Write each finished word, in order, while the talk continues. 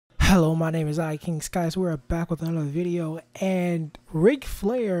Hello, my name is King Skies. We're back with another video, and Ric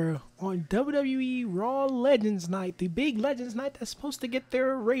Flair on WWE Raw Legends Night, the big Legends Night that's supposed to get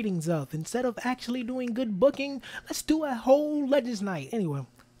their ratings up. Instead of actually doing good booking, let's do a whole Legends Night. Anyway,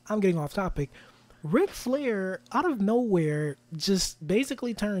 I'm getting off topic. Ric Flair, out of nowhere, just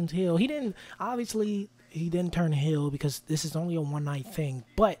basically turned heel. He didn't turn heel because this is only a one-night thing,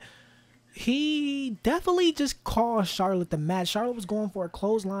 but he definitely just cost Charlotte the match. Charlotte was going for a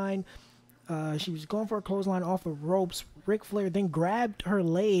clothesline. She was going for a clothesline off the ropes. Ric Flair then grabbed her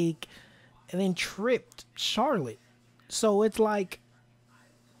leg and then tripped Charlotte. So it's like,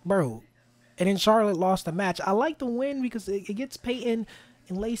 bro. And then Charlotte lost the match. I like the win because it gets Peyton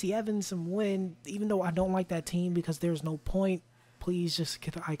and Lacey Evans some win, even though I don't like that team because there's no point. Please just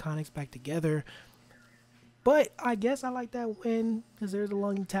get the Iconics back together. But I guess I like that win because there's a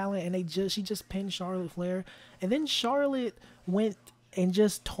young talent, and she just pinned Charlotte Flair, and then Charlotte went and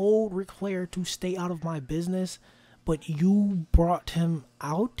just told Ric Flair to stay out of my business. But you brought him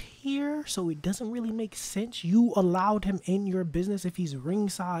out here, so it doesn't really make sense. You allowed him in your business. If he's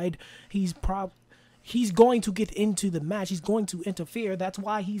ringside, he's going to get into the match. He's going to interfere. That's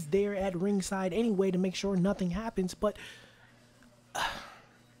why he's there at ringside anyway, to make sure nothing happens. But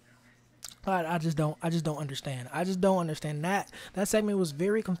I just don't understand. I just don't understand that segment was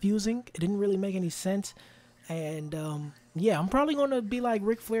very confusing. It didn't really make any sense. And yeah, I'm probably gonna be like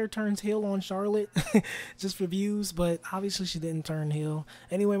Ric Flair turns heel on Charlotte just for views, but obviously she didn't turn heel.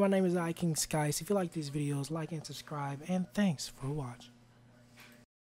 Anyway, my name is King Skies. If you like these videos, like and subscribe, and thanks for watching.